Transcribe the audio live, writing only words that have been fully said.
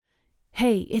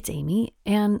Hey, it's Amy,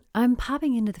 and I'm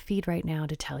popping into the feed right now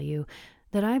to tell you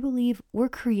that I believe we're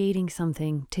creating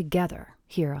something together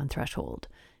here on Threshold.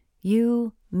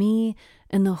 You, me,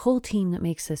 and the whole team that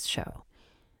makes this show.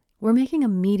 We're making a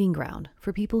meeting ground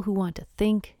for people who want to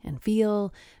think and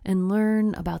feel and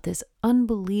learn about this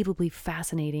unbelievably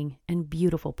fascinating and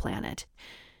beautiful planet.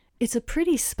 It's a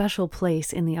pretty special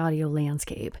place in the audio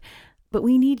landscape, but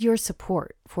we need your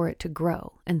support for it to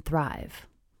grow and thrive.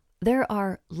 There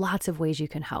are lots of ways you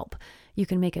can help. You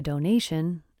can make a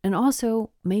donation and also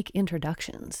make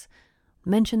introductions.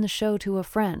 Mention the show to a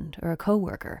friend or a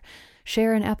coworker.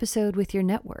 Share an episode with your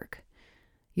network.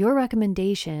 Your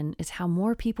recommendation is how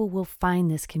more people will find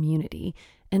this community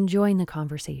and join the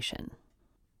conversation.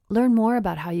 Learn more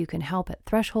about how you can help at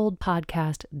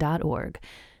thresholdpodcast.org.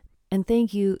 And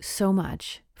thank you so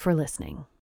much for listening.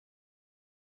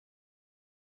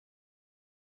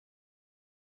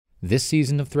 This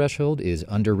season of Threshold is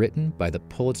underwritten by the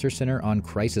Pulitzer Center on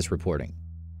Crisis Reporting.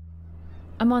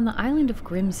 I'm on the island of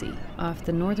Grimsey, off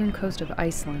the northern coast of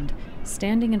Iceland,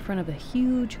 standing in front of a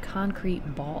huge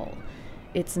concrete ball.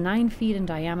 It's 9 feet in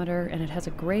diameter, and it has a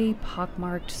gray,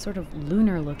 pockmarked, sort of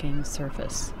lunar-looking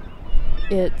surface.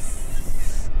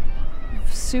 It's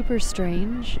super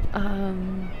strange.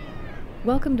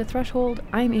 Welcome to Threshold.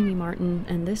 I'm Amy Martin,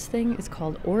 and this thing is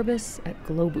called Orbis et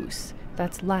Globus.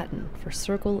 That's Latin for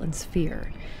circle and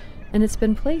sphere, and it's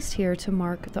been placed here to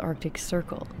mark the Arctic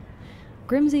Circle.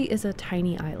 Grimsey is a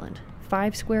tiny island,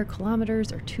 5 square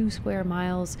kilometers or 2 square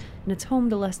miles, and it's home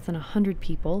to less than 100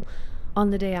 people.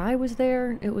 On the day I was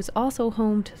there, it was also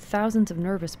home to thousands of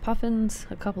nervous puffins,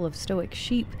 a couple of stoic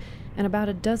sheep, and about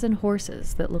a dozen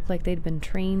horses that looked like they'd been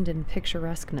trained in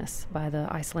picturesqueness by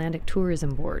the Icelandic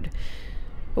Tourism Board.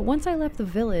 But once I left the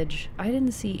village, I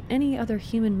didn't see any other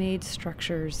human-made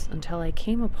structures until I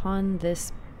came upon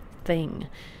this thing.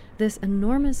 This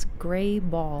enormous gray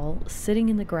ball sitting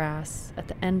in the grass at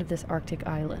the end of this Arctic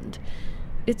island.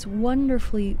 It's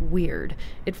wonderfully weird.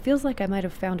 It feels like I might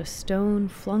have found a stone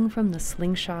flung from the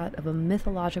slingshot of a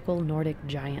mythological Nordic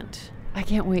giant. I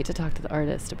can't wait to talk to the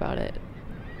artist about it.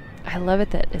 I love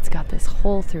it that it's got this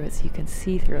hole through it so you can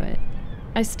see through it.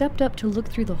 I stepped up to look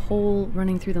through the hole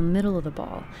running through the middle of the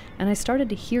ball, and I started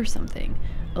to hear something,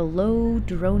 a low,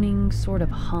 droning sort of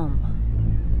hum.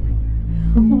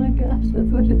 Oh my gosh, that's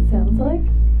what it sounds like?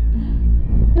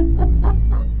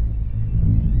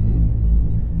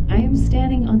 I am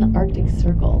standing on the Arctic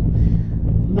Circle.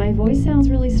 My voice sounds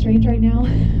really strange right now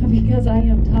because I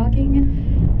am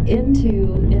talking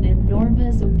into an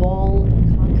enormous ball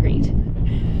of concrete.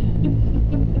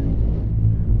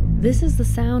 This is the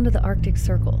sound of the Arctic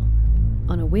Circle.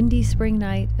 On a windy spring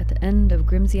night at the end of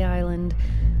Grimsey Island,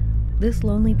 this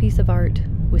lonely piece of art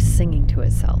was singing to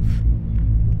itself.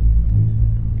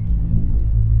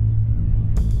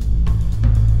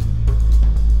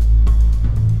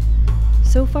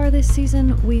 So far this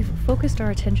season, we've focused our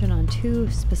attention on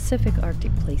 2 specific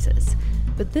Arctic places,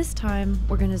 but this time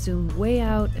we're going to zoom way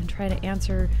out and try to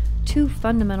answer 2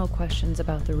 fundamental questions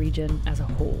about the region as a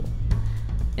whole.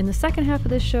 In the second half of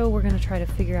this show, we're going to try to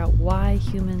figure out why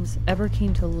humans ever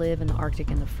came to live in the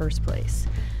Arctic in the first place.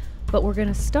 But we're going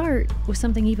to start with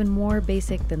something even more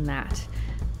basic than that.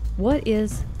 What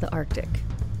is the Arctic?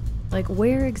 Like,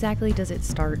 where exactly does it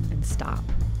start and stop?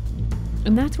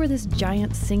 And that's where this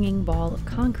giant singing ball of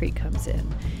concrete comes in.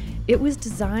 It was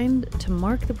designed to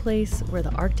mark the place where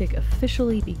the Arctic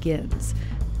officially begins.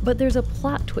 But there's a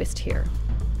plot twist here,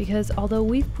 because although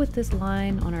we've put this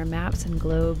line on our maps and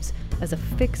globes as a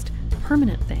fixed,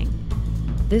 permanent thing,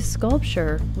 this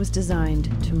sculpture was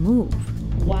designed to move.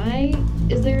 Why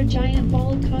is there a giant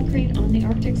ball of concrete on the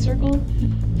Arctic Circle?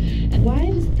 And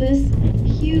why does this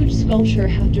huge sculpture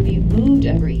have to be moved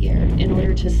every year in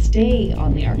order to stay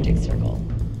on the Arctic Circle?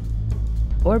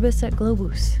 Orbis et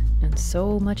Globus, and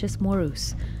so much is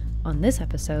morus, on this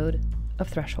episode of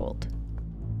Threshold.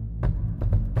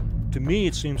 To me,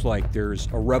 it seems like there's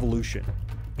a revolution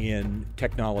in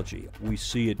technology. We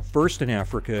see it first in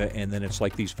Africa, and then it's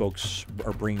like these folks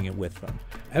are bringing it with them.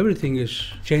 Everything is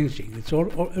changing.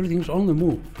 Everything's on the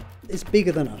move. It's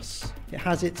bigger than us. It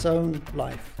has its own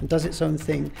life and does its own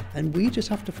thing, and we just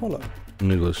have to follow.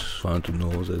 It was fun to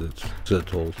know that it's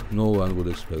settled. No one would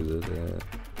expect it.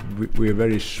 We are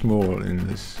very small in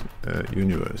this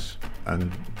universe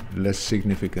and less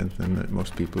significant than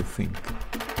most people think.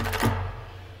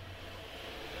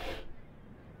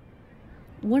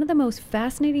 One of the most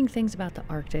fascinating things about the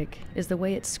Arctic is the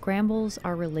way it scrambles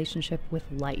our relationship with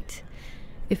light.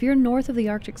 If you're north of the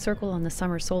Arctic Circle on the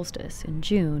summer solstice in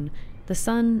June, the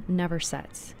sun never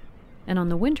sets. And on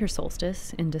the winter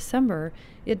solstice in December,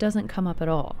 it doesn't come up at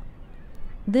all.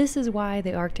 This is why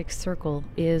the Arctic Circle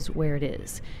is where it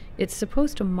is. It's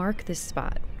supposed to mark this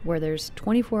spot where there's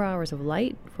 24 hours of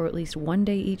light for at least one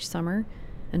day each summer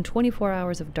and 24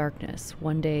 hours of darkness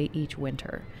one day each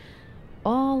winter.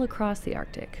 All across the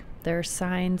Arctic, there are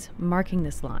signs marking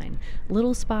this line,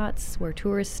 little spots where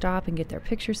tourists stop and get their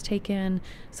pictures taken.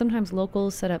 Sometimes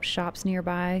locals set up shops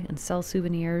nearby and sell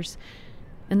souvenirs.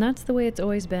 And that's the way it's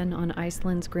always been on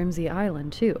Iceland's Grimsey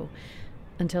Island, too,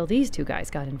 until these two guys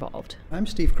got involved. I'm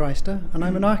Steve Kreister, and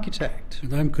I'm an architect.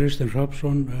 And I'm Kristinn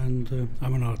Hrafnsson, and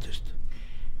I'm an artist.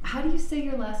 How do you say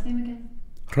your last name again?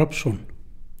 Hrafnsson.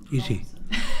 Easy.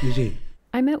 Easy.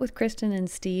 I met with Kristinn and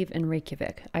Steve in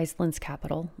Reykjavik, Iceland's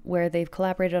capital, where they've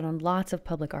collaborated on lots of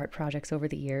public art projects over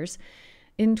the years.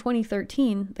 In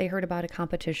 2013, they heard about a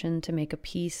competition to make a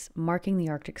piece marking the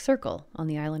Arctic Circle on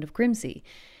the island of Grimsey.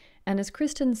 And as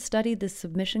Kristinn studied the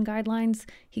submission guidelines,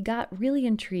 he got really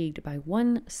intrigued by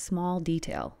one small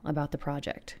detail about the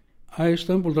project. I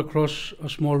stumbled across a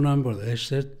small number. They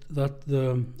said that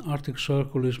the Arctic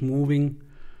Circle is moving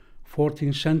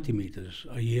 14 centimeters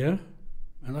a year,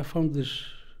 and I found this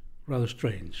rather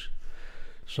strange.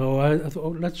 So I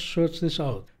thought, let's search this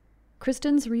out.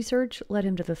 Kristinn's research led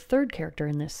him to the third character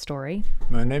in this story.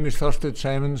 My name is Thorsteinn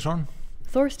Sæmundsson.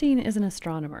 Thorstein is an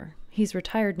astronomer. He's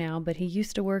retired now, but he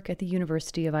used to work at the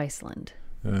University of Iceland.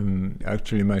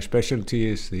 Actually, my specialty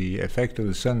is the effect of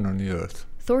the sun on the Earth.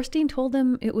 Thorstein told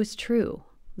them it was true.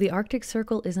 The Arctic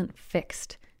Circle isn't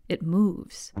fixed. It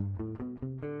moves.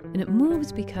 And it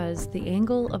moves because the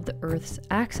angle of the Earth's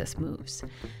axis moves.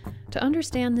 To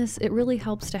understand this, it really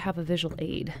helps to have a visual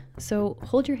aid. So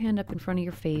hold your hand up in front of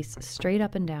your face, straight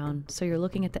up and down, so you're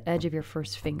looking at the edge of your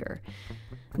first finger.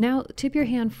 Now, tip your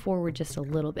hand forward just a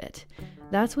little bit.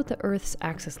 That's what the Earth's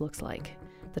axis looks like.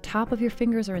 The top of your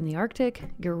fingers are in the Arctic,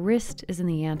 your wrist is in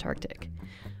the Antarctic.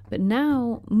 But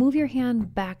now, move your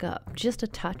hand back up, just a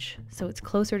touch, so it's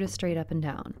closer to straight up and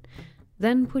down.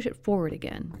 Then push it forward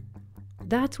again.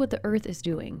 That's what the Earth is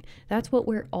doing. That's what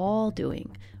we're all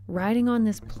doing, riding on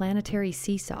this planetary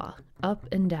seesaw, up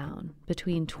and down,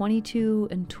 between 22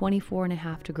 and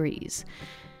 24.5 degrees.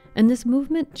 And this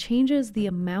movement changes the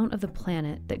amount of the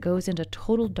planet that goes into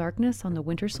total darkness on the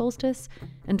winter solstice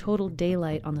and total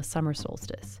daylight on the summer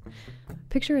solstice.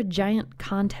 Picture a giant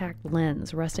contact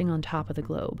lens resting on top of the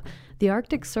globe. The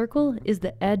Arctic Circle is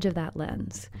the edge of that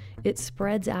lens. It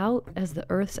spreads out as the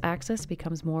Earth's axis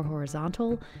becomes more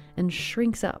horizontal and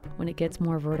shrinks up when it gets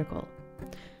more vertical.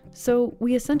 So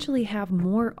we essentially have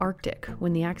more Arctic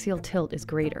when the axial tilt is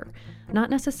greater. Not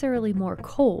necessarily more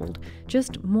cold,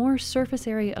 just more surface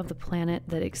area of the planet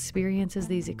that experiences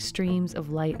these extremes of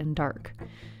light and dark.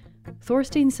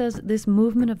 Thorstein says this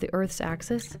movement of the Earth's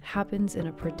axis happens in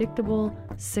a predictable,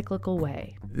 cyclical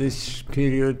way. This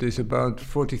period is about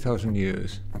 40,000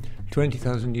 years.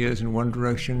 20,000 years in one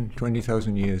direction,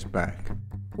 20,000 years back.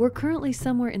 We're currently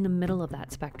somewhere in the middle of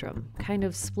that spectrum, kind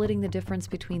of splitting the difference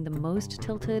between the most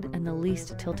tilted and the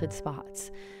least tilted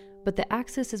spots. But the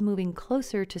axis is moving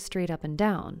closer to straight up and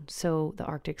down, so the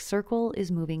Arctic Circle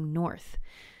is moving north.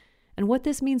 And what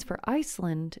this means for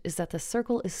Iceland is that the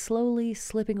circle is slowly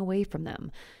slipping away from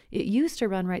them. It used to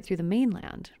run right through the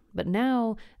mainland, but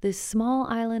now this small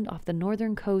island off the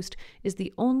northern coast is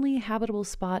the only habitable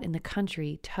spot in the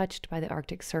country touched by the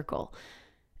Arctic Circle.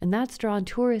 And that's drawn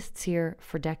tourists here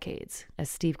for decades,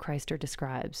 as Steve Kreister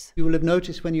describes. You will have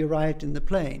noticed when you arrived in the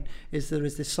plane is there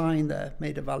is this sign there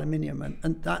made of aluminium,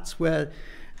 and that's where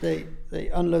they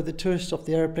unload the tourists off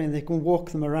the airplane. They can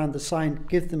walk them around the sign,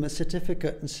 give them a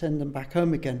certificate and send them back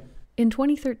home again. In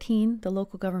 2013, the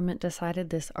local government decided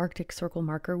this Arctic Circle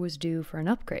marker was due for an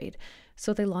upgrade.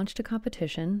 So they launched a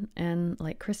competition, and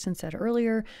like Kristinn said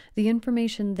earlier, the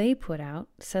information they put out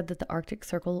said that the Arctic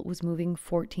Circle was moving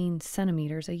 14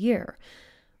 centimeters a year.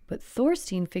 But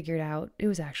Thorstein figured out it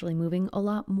was actually moving a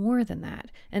lot more than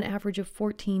that, an average of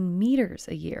 14 meters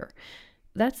a year.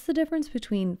 That's the difference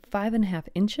between 5.5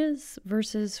 inches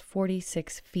versus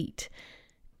 46 feet.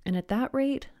 And at that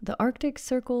rate, the Arctic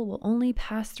Circle will only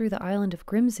pass through the island of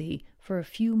Grimsey for a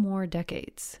few more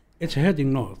decades. It's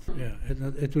heading north, yeah.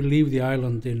 It will leave the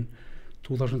island in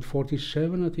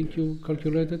 2047, I think you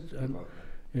calculated. And,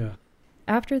 yeah.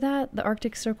 After that, the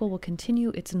Arctic Circle will continue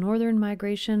its northern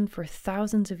migration for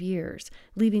thousands of years,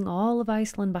 leaving all of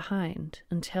Iceland behind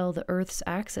until the Earth's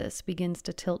axis begins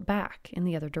to tilt back in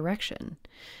the other direction.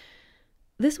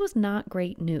 This was not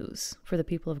great news for the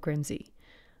people of Grimsey.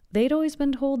 They'd always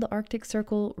been told the Arctic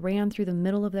Circle ran through the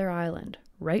middle of their island,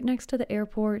 right next to the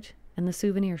airport and the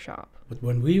souvenir shop. But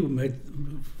when we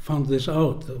found this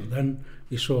out, then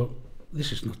we saw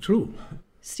this is not true.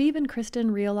 Steve and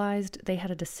Kristinn realized they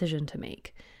had a decision to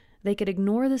make. They could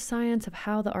ignore the science of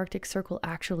how the Arctic Circle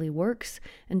actually works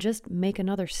and just make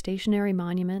another stationary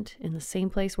monument in the same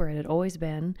place where it had always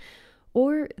been,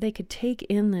 or they could take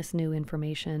in this new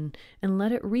information and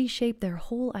let it reshape their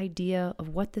whole idea of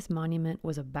what this monument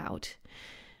was about.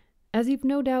 As you've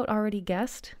no doubt already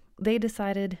guessed, they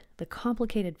decided the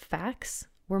complicated facts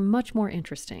were much more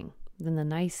interesting than the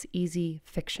nice, easy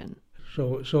fiction.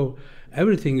 So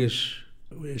everything is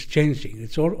changing.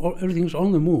 Everything's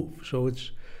on the move. So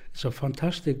it's a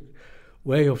fantastic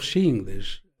way of seeing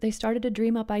this. They started to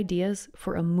dream up ideas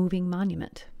for a moving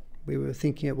monument. We were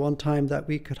thinking at one time that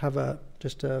we could have a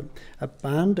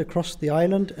band across the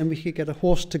island, and we could get a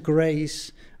horse to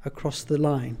graze across the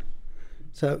line.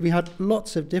 So we had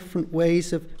lots of different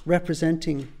ways of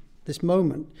representing this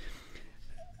moment.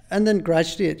 And then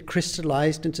gradually it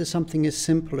crystallized into something as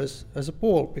simple as a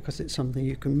ball, because it's something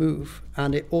you can move.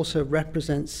 And it also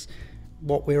represents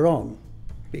what we're on,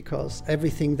 because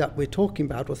everything that we're talking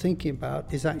about or thinking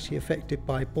about is actually affected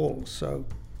by balls. So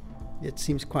it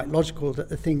seems quite logical that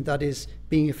the thing that is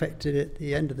being affected at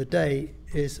the end of the day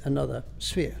is another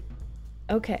sphere.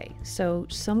 Okay, so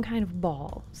some kind of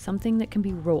ball, something that can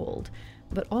be rolled,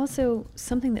 but also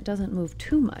something that doesn't move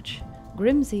too much.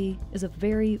 Grimsey is a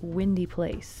very windy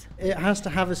place. It has to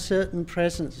have a certain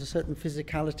presence, a certain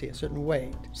physicality, a certain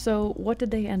weight. So what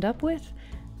did they end up with?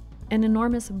 An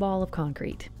enormous ball of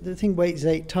concrete. The thing weighs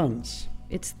 8 tons.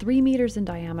 It's 3 meters in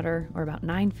diameter, or about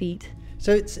 9 feet.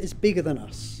 So it's bigger than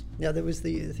us. Yeah, there was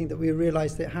the thing that we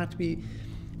realized that it had to be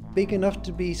big enough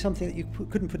to be something that you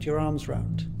couldn't put your arms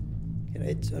around. You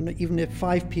know, even if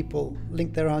 5 people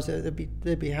linked their arms,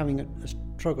 they'd be having a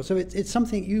struggle. So it's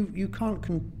something you can't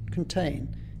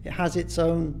contain. It has its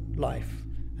own life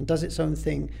and does its own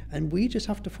thing, and we just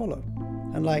have to follow.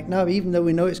 And like now, even though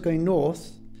we know it's going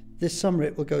north, this summer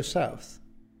it will go south.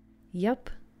 Yep,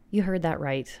 you heard that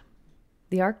right.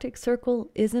 The Arctic Circle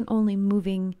isn't only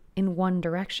moving in one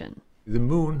direction. The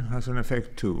moon has an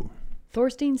effect too.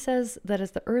 Thorstein says that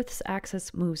as the Earth's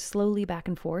axis moves slowly back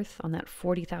and forth on that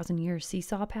 40,000-year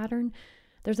seesaw pattern,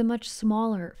 there's a much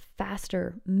smaller,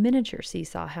 faster, miniature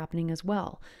seesaw happening as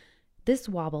well. This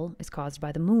wobble is caused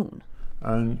by the moon.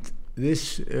 And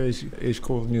this is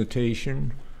called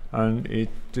nutation, and it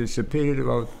is a period of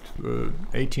about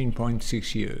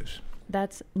 18.6 years.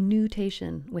 That's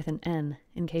nutation with an N,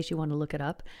 in case you want to look it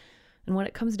up. And what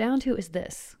it comes down to is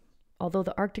this. Although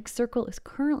the Arctic Circle is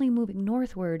currently moving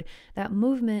northward, that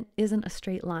movement isn't a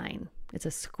straight line. It's a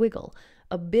squiggle,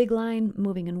 a big line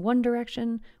moving in one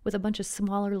direction with a bunch of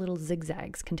smaller little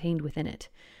zigzags contained within it.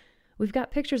 We've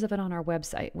got pictures of it on our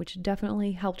website, which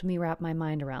definitely helped me wrap my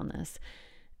mind around this.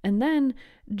 And then,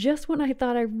 just when I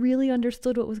thought I really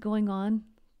understood what was going on,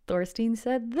 Thorstein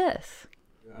said this.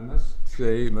 I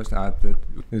must add that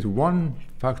there's one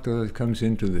factor that comes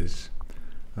into this,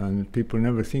 and people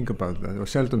never think about that, or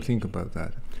seldom think about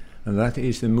that, and that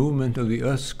is the movement of the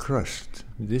Earth's crust.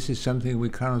 This is something we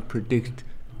cannot predict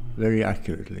very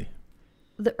accurately.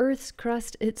 The Earth's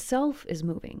crust itself is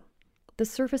moving. The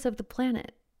surface of the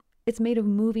planet. It's made of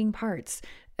moving parts.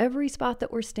 Every spot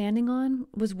that we're standing on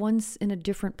was once in a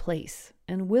different place,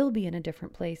 and will be in a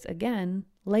different place again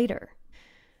later.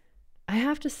 I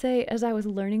have to say, as I was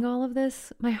learning all of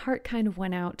this, my heart kind of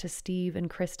went out to Steve and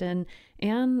Kristen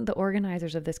and the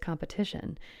organizers of this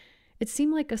competition. It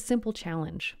seemed like a simple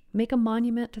challenge. Make a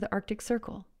monument to the Arctic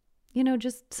Circle. You know,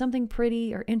 just something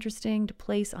pretty or interesting to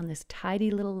place on this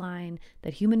tidy little line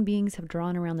that human beings have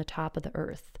drawn around the top of the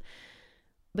Earth.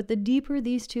 But the deeper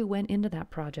these two went into that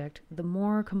project, the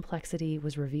more complexity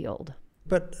was revealed.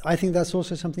 But I think that's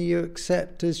also something you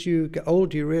accept as you get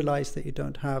older. You realize that you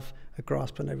don't have a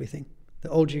grasp on everything. The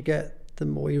older you get, the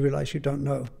more you realize you don't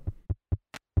know.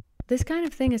 This kind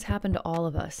of thing has happened to all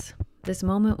of us. This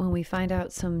moment when we find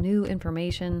out some new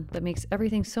information that makes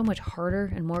everything so much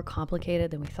harder and more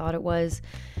complicated than we thought it was.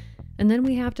 And then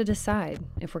we have to decide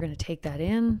if we're going to take that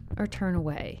in or turn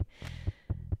away.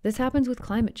 This happens with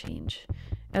climate change.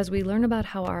 As we learn about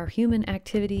how our human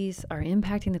activities are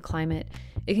impacting the climate,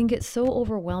 it can get so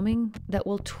overwhelming that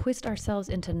we'll twist ourselves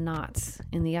into knots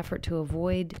in the effort to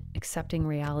avoid accepting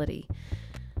reality.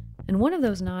 And one of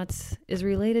those knots is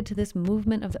related to this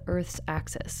movement of the Earth's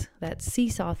axis, that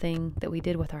seesaw thing that we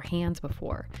did with our hands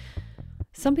before.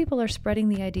 Some people are spreading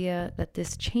the idea that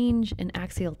this change in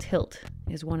axial tilt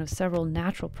is one of several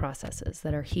natural processes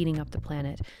that are heating up the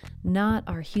planet, not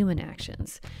our human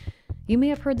actions. You may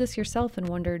have heard this yourself and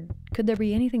wondered, could there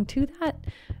be anything to that?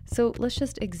 So let's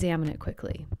just examine it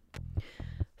quickly.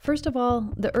 First of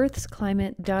all, the Earth's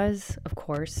climate does, of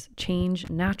course, change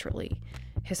naturally.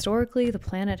 Historically, the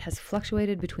planet has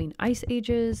fluctuated between ice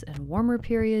ages and warmer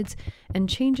periods, and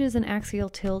changes in axial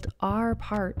tilt are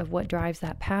part of what drives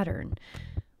that pattern.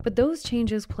 But those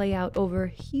changes play out over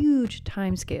huge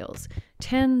timescales,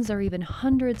 tens or even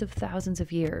hundreds of thousands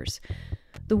of years.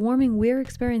 The warming we're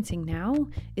experiencing now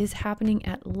is happening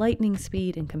at lightning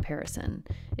speed in comparison.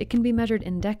 It can be measured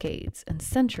in decades and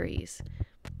centuries.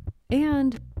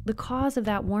 And the cause of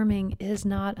that warming is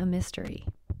not a mystery.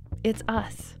 It's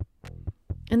us.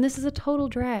 And this is a total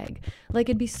drag. Like,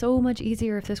 it'd be so much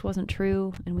easier if this wasn't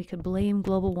true and we could blame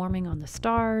global warming on the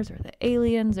stars or the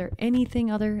aliens or anything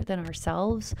other than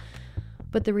ourselves.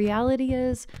 But the reality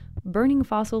is, burning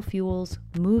fossil fuels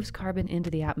moves carbon into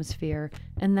the atmosphere,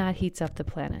 and that heats up the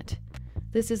planet.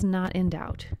 This is not in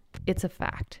doubt. It's a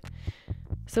fact.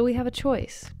 So we have a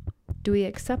choice. Do we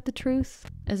accept the truth,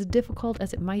 as difficult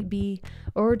as it might be,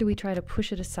 or do we try to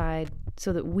push it aside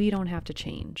so that we don't have to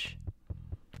change?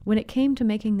 When it came to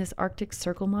making this Arctic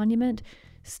Circle monument,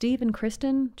 Steve and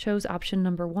Kristen chose option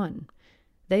number 1.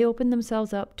 They opened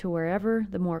themselves up to wherever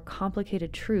the more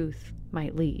complicated truth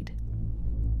might lead.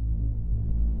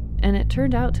 And it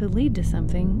turned out to lead to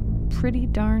something pretty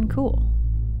darn cool.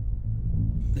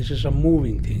 This is a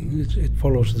moving thing. It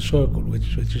follows the circle,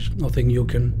 which is nothing you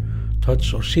can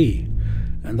touch or see.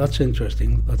 And that's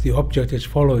interesting, that the object is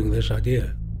following this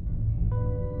idea.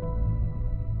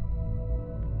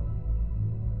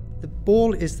 The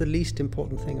ball is the least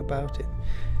important thing about it.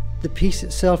 The piece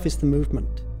itself is the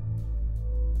movement.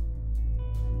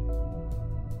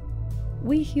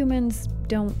 We humans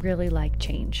don't really like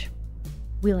change.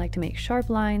 We like to make sharp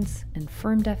lines and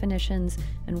firm definitions,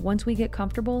 and once we get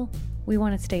comfortable, we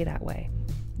want to stay that way.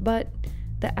 But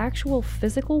the actual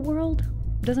physical world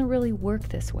doesn't really work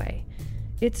this way.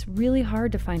 It's really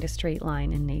hard to find a straight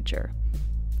line in nature.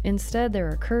 Instead, there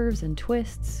are curves and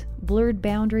twists, blurred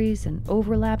boundaries and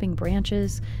overlapping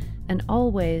branches, and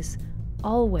always,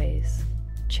 always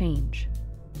change.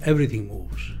 Everything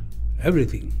moves.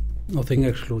 Everything. Nothing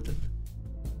excluded.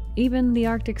 Even the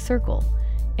Arctic Circle,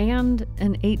 and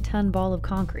an 8-ton ball of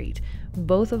concrete,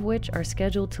 both of which are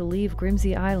scheduled to leave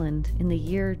Grimsey Island in the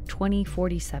year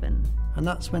 2047. And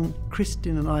that's when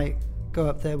Kristen and I go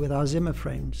up there with our Zimmer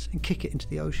frames and kick it into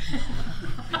the ocean.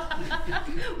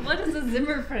 What is a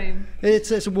Zimmer frame?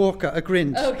 It's a walker, a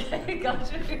grind. Okay,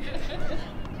 gotcha.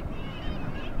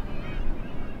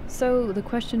 So the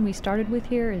question we started with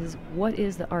here is, what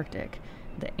is the Arctic?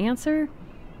 The answer?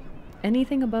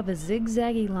 Anything above a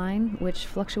zigzaggy line which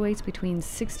fluctuates between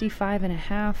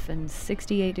 65.5 and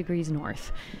 68 degrees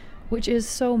north, which is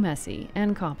so messy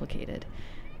and complicated.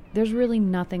 There's really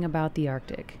nothing about the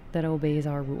Arctic that obeys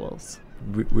our rules.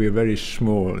 We are very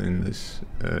small in this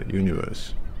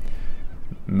universe.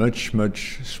 Much,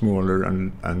 much smaller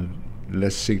and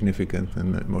less significant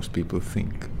than most people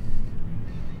think.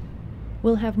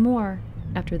 We'll have more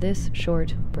after this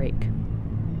short break.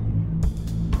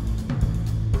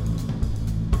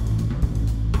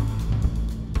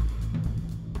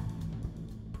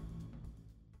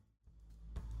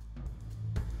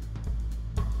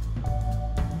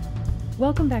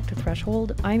 Welcome back to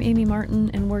Threshold. I'm Amy Martin,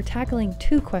 and we're tackling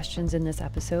 2 questions in this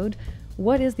episode.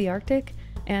 What is the Arctic,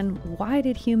 and why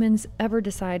did humans ever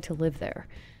decide to live there?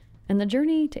 And the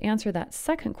journey to answer that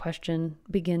second question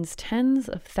begins tens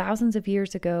of thousands of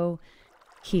years ago,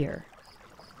 here.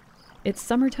 It's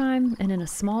summertime, and in a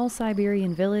small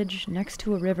Siberian village next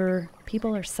to a river,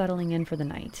 people are settling in for the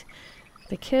night.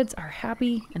 The kids are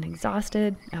happy and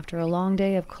exhausted after a long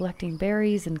day of collecting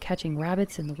berries and catching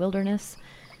rabbits in the wilderness.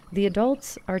 The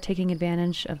adults are taking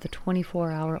advantage of the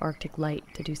 24-hour Arctic light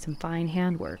to do some fine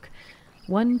handwork.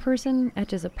 One person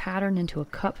etches a pattern into a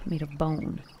cup made of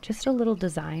bone, just a little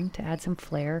design to add some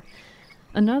flair.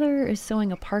 Another is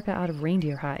sewing a parka out of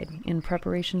reindeer hide in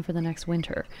preparation for the next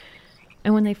winter.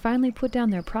 And when they finally put down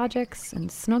their projects and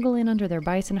snuggle in under their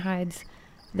bison hides,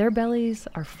 their bellies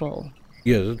are full.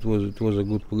 Yes, it was a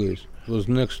good place. It was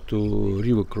next to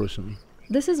river crossing.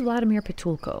 This is Vladimir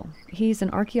Petulko. He's an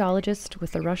archaeologist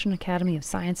with the Russian Academy of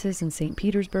Sciences in St.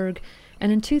 Petersburg,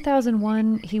 and in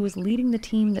 2001, he was leading the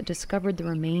team that discovered the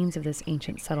remains of this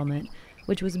ancient settlement,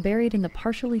 which was buried in the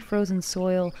partially frozen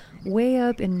soil way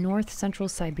up in north-central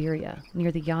Siberia,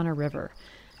 near the Yana River.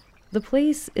 The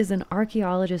place is an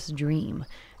archaeologist's dream.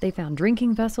 They found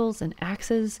drinking vessels and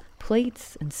axes,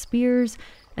 plates and spears,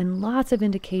 and lots of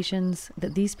indications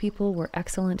that these people were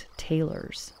excellent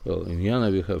tailors. Well, in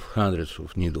Yana we have hundreds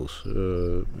of needles.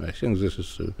 I think this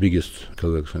is the biggest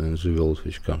collection in the world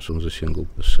which comes from the single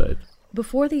site.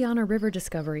 Before the Yana River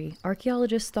discovery,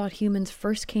 archaeologists thought humans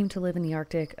first came to live in the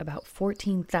Arctic about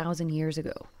 14,000 years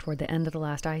ago, toward the end of the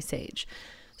last ice age.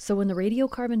 So when the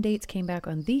radiocarbon dates came back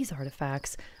on these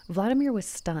artifacts, Vladimir was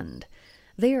stunned.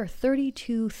 They are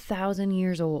 32,000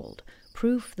 years old,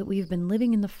 proof that we've been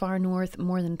living in the far north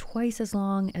more than twice as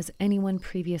long as anyone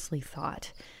previously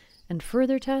thought. And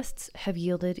further tests have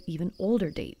yielded even older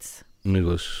dates. It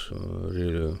was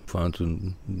really fun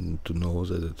to know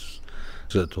that it's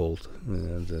that old.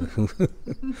 And,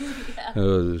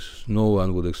 no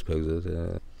one would expect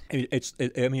that.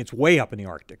 It's way up in the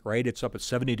Arctic, right? It's up at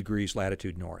 70 degrees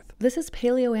latitude north. This is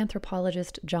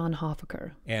paleoanthropologist John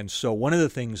Hoffaker. And so one of the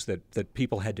things that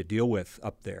people had to deal with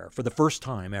up there for the first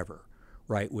time ever,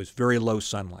 right, was very low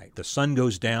sunlight. The sun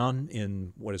goes down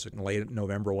in, late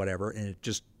November or whatever, and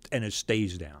it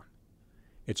stays down.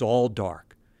 It's all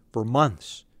dark for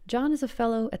months. John is a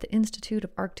fellow at the Institute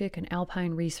of Arctic and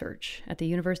Alpine Research at the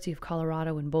University of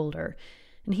Colorado in Boulder,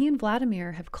 and he and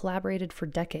Vladimir have collaborated for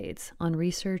decades on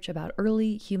research about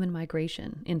early human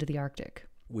migration into the Arctic.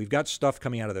 We've got stuff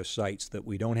coming out of those sites that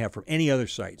we don't have from any other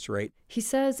sites, right? He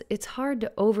says it's hard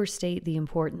to overstate the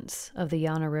importance of the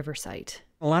Yana River site.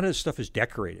 A lot of this stuff is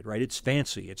decorated, right? It's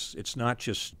fancy. It's not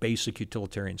just basic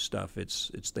utilitarian stuff.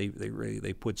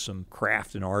 They put some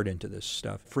craft and art into this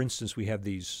stuff. For instance, we have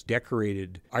these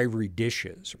decorated ivory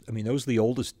dishes. I mean, those are the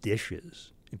oldest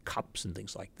dishes and cups and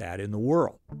things like that in the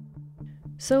world.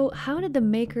 So how did the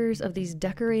makers of these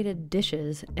decorated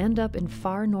dishes end up in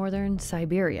far northern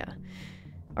Siberia?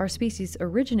 Our species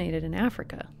originated in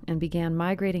Africa and began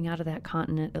migrating out of that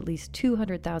continent at least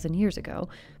 200,000 years ago,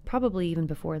 probably even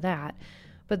before that.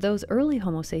 But those early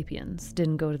Homo sapiens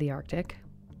didn't go to the Arctic.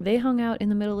 They hung out in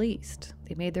the Middle East.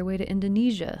 They made their way to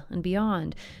Indonesia and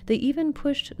beyond. They even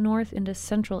pushed north into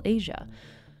Central Asia.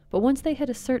 But once they hit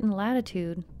a certain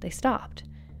latitude, they stopped.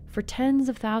 For tens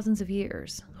of thousands of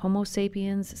years, Homo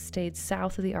sapiens stayed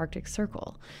south of the Arctic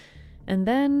Circle. And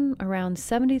then, around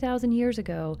 70,000 years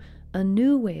ago, a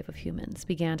new wave of humans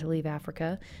began to leave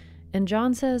Africa, and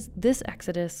John says this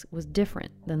exodus was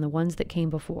different than the ones that came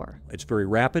before. It's very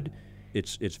rapid.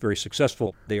 It's very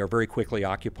successful. They are very quickly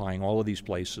occupying all of these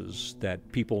places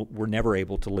that people were never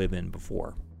able to live in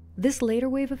before. This later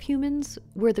wave of humans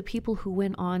were the people who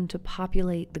went on to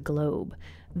populate the globe.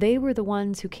 They were the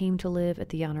ones who came to live at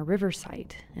the Yana River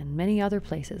site and many other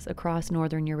places across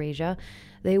northern Eurasia.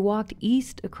 They walked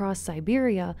east across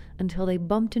Siberia until they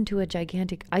bumped into a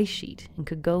gigantic ice sheet and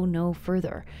could go no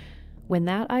further. When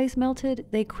that ice melted,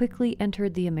 they quickly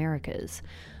entered the Americas.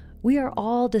 We are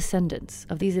all descendants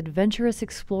of these adventurous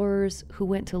explorers who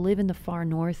went to live in the far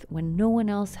north when no one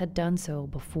else had done so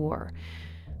before.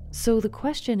 So the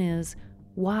question is,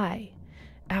 why?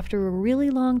 After a really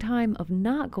long time of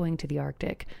not going to the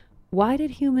Arctic, why did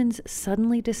humans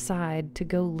suddenly decide to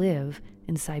go live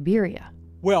in Siberia?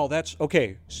 Well, that's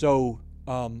okay. So,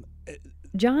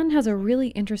 John has a really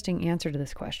interesting answer to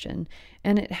this question,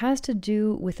 and it has to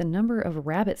do with a number of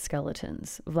rabbit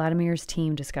skeletons Vladimir's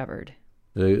team discovered.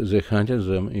 They hunted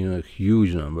them in a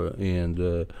huge number, and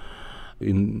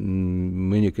in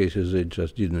many cases they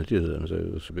just did not eat them.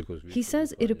 He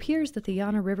says it appears that the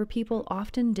Yana River people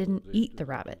often didn't eat the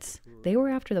rabbits. They were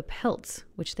after the pelts,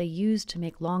 which they used to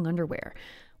make long underwear,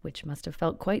 which must have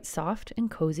felt quite soft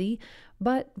and cozy,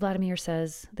 but Vladimir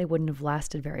says they wouldn't have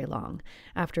lasted very long.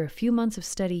 After a few months of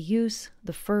steady use,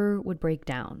 the fur would break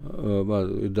down.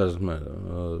 But it doesn't matter.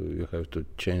 You have to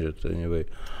change it anyway.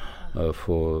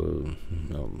 For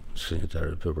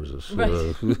sanitary purposes.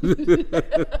 Right.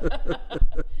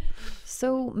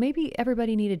 So maybe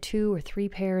everybody needed 2 or 3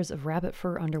 pairs of rabbit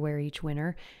fur underwear each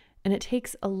winter, and it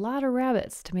takes a lot of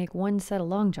rabbits to make one set of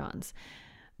long johns.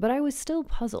 But I was still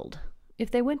puzzled. If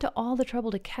they went to all the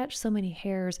trouble to catch so many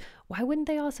hares, why wouldn't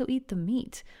they also eat the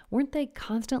meat? Weren't they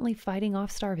constantly fighting off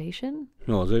starvation?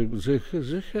 No, they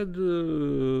had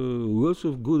lots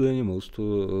of good animals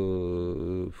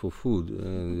for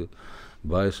food.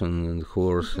 Bison and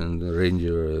horse and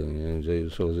reindeer,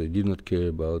 so they did not care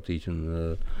about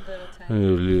eating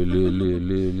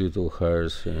little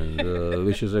hares, and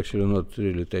which is actually not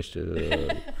really tasty.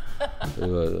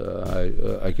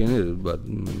 I can eat it, but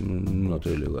not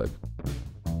really like.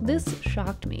 This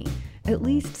shocked me. At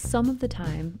least some of the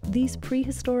time, these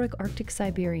prehistoric Arctic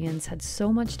Siberians had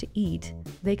so much to eat,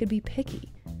 they could be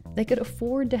picky. They could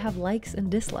afford to have likes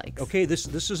and dislikes. Okay, this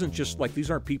isn't just like,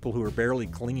 these aren't people who are barely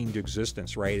clinging to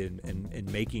existence, right, and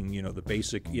making, the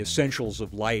basic essentials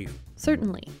of life.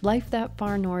 Certainly, life that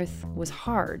far north was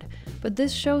hard, but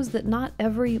this shows that not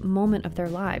every moment of their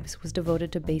lives was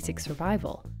devoted to basic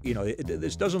survival.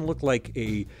 This doesn't look like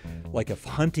a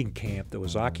hunting camp that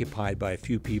was occupied by a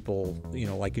few people,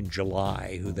 like in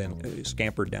July, who then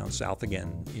scampered down south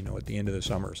again, at the end of the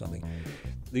summer or something.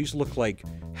 These look like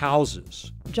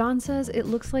houses. John says it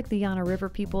looks like the Yana River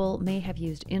people may have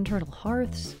used internal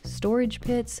hearths, storage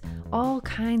pits, all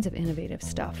kinds of innovative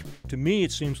stuff. To me,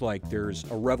 it seems like there's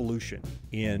a revolution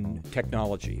in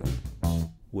technology,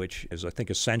 which is, I think,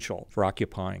 essential for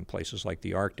occupying places like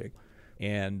the Arctic.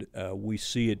 And we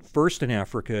see it first in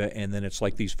Africa, and then it's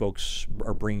like these folks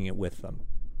are bringing it with them.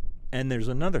 And there's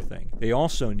another thing. They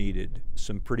also needed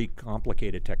some pretty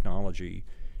complicated technology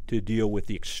to deal with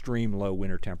the extreme low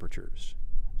winter temperatures.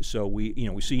 So we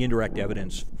see indirect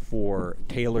evidence for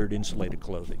tailored insulated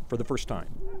clothing for the first time.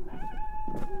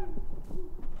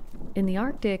 In the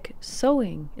Arctic,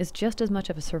 sewing is just as much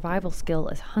of a survival skill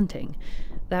as hunting.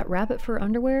 That rabbit fur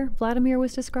underwear Vladimir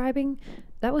was describing,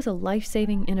 that was a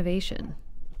life-saving innovation.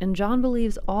 And John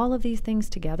believes all of these things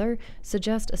together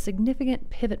suggest a significant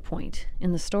pivot point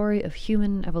in the story of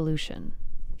human evolution.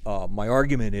 My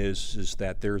argument is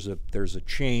that there's a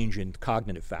change in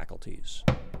cognitive faculties.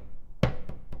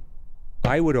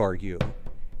 I would argue,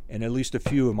 and at least a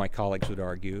few of my colleagues would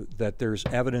argue, that there's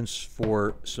evidence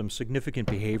for some significant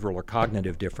behavioral or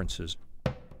cognitive differences.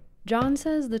 John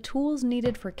says the tools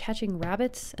needed for catching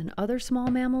rabbits and other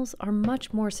small mammals are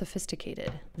much more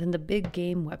sophisticated than the big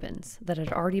game weapons that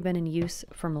had already been in use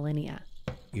for millennia.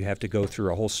 You have to go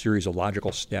through a whole series of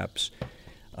logical steps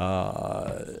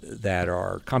that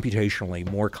are computationally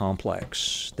more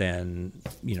complex than,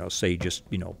 say, just,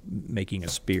 making a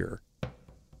spear.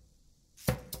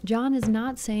 John is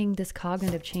not saying this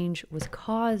cognitive change was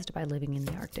caused by living in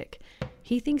the Arctic.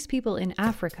 He thinks people in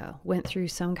Africa went through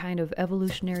some kind of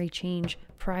evolutionary change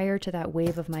prior to that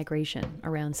wave of migration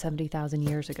around 70,000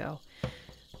 years ago.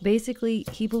 Basically,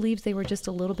 he believes they were just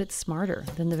a little bit smarter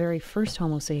than the very first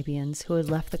Homo sapiens who had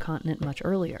left the continent much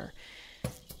earlier.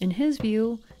 In his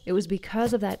view, it was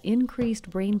because of that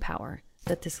increased brain power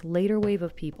that this later wave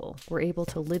of people were able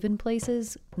to live in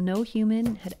places no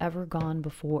human had ever gone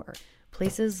before.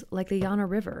 Places like the Yana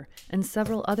River and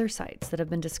several other sites that have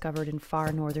been discovered in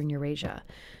far northern Eurasia.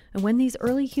 And when these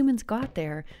early humans got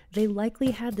there, they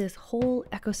likely had this whole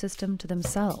ecosystem to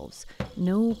themselves,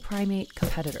 no primate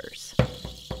competitors.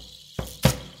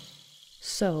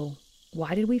 So,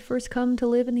 why did we first come to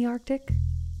live in the Arctic?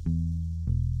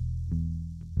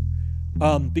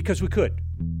 Because we could.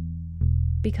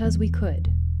 Because we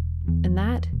could. And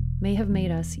that may have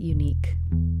made us unique.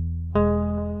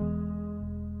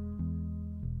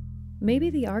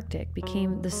 Maybe the Arctic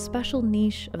became the special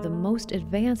niche of the most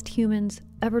advanced humans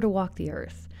ever to walk the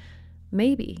Earth.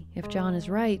 Maybe, if John is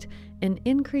right, an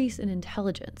increase in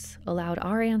intelligence allowed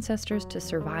our ancestors to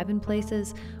survive in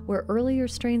places where earlier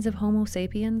strains of Homo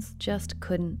sapiens just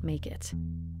couldn't make it.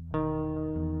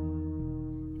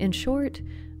 In short,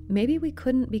 maybe we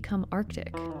couldn't become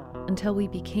Arctic until we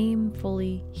became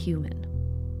fully human.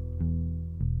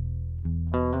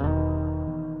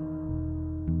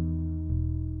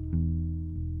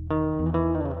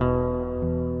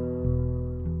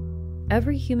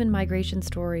 Every human migration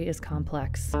story is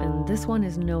complex, and this one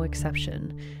is no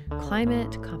exception.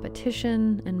 Climate,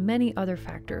 competition, and many other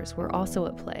factors were also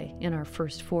at play in our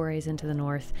first forays into the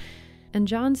North. And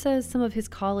John says some of his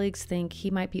colleagues think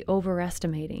he might be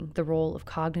overestimating the role of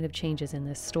cognitive changes in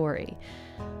this story.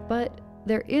 But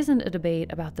there isn't a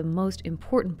debate about the most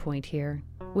important point here,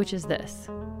 which is this.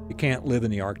 You can't live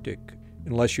in the Arctic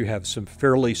unless you have some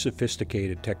fairly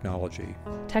sophisticated technology.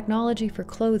 Technology for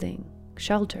clothing,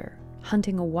 shelter,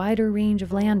 hunting a wider range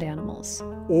of land animals.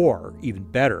 Or, even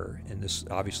better, and this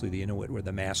obviously the Inuit were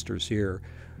the masters here,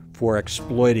 for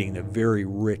exploiting the very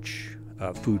rich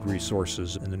food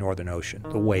resources in the Northern Ocean,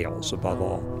 the whales above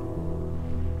all.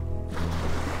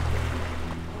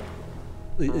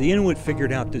 The Inuit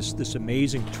figured out this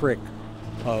amazing trick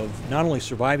of not only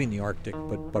surviving the Arctic,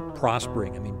 but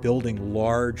prospering. I mean, building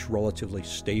large, relatively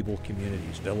stable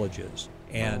communities, villages.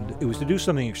 And it was to do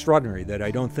something extraordinary that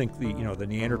I don't think the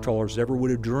Neanderthals ever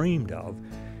would have dreamed of,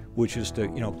 which is to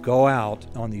go out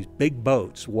on these big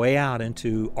boats way out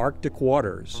into Arctic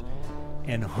waters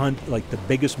and hunt like the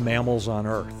biggest mammals on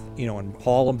Earth, and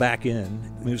haul them back in.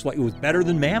 I mean, it was better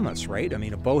than mammoths, right? I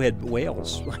mean, a bowhead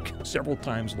whale's like several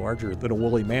times larger than a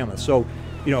woolly mammoth. So,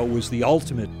 it was the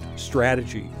ultimate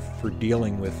strategy for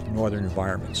dealing with northern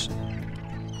environments.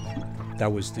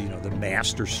 That was the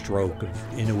master stroke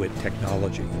of Inuit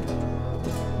technology.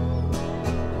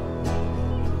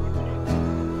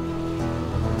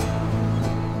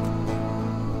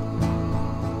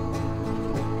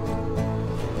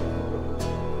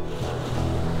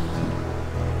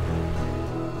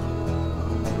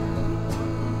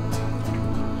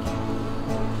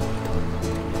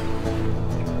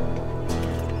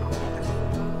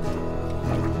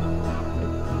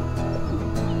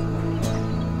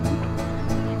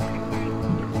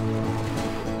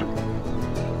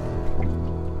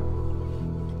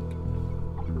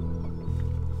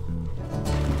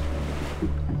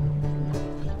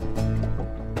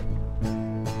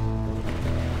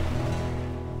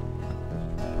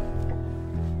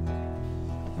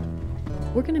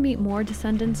 We're going to meet more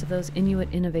descendants of those Inuit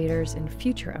innovators in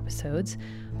future episodes,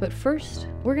 but first,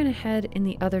 we're going to head in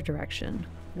the other direction,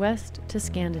 west to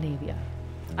Scandinavia.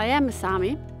 I am a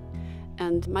Sami,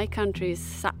 and my country is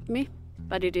Sápmi,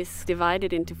 but it is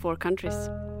divided into 4 countries: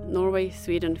 Norway,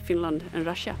 Sweden, Finland, and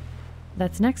Russia.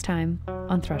 That's next time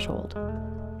on Threshold.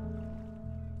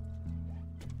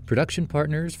 Production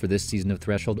partners for this season of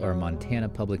Threshold are Montana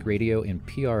Public Radio and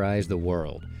PRI's The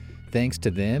World. Thanks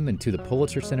to them and to the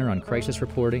Pulitzer Center on Crisis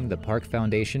Reporting, the Park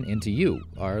Foundation, and to you,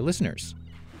 our listeners.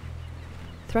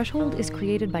 Threshold is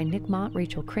created by Nick Mott,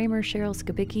 Rachel Kramer, Cheryl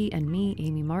Skibicki, and me,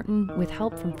 Amy Martin, with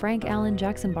help from Frank Allen,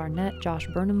 Jackson Barnett, Josh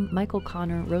Burnham, Michael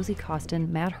Connor, Rosie Costin,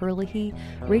 Matt Herlihy,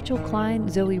 Rachel Klein,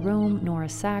 Zoe Rome, Nora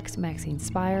Sachs, Maxine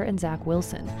Spire, and Zach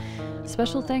Wilson.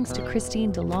 Special thanks to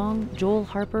Christine DeLong, Joel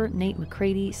Harper, Nate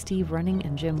McCready, Steve Running,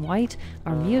 and Jim White.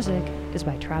 Our music is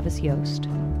by Travis Yost.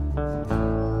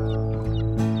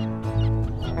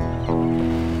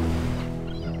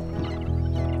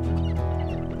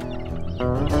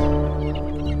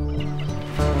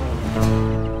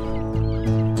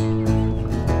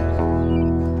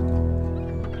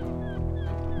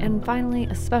 And finally,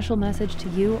 a special message to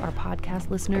you, our podcast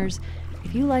listeners.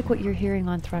 If you like what you're hearing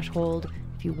on Threshold,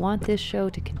 if you want this show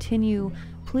to continue,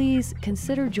 please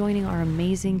consider joining our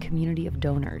amazing community of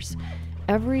donors.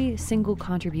 Every single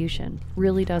contribution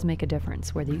really does make a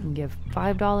difference, whether you can give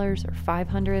 $5 or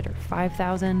 $500 or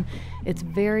 $5,000. It's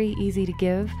very easy to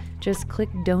give. Just click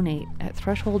donate at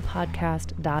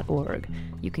thresholdpodcast.org.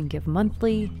 You can give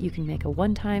monthly, you can make a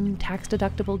one-time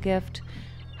tax-deductible gift.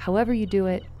 However you do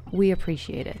it, we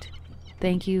appreciate it.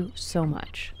 Thank you so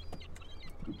much.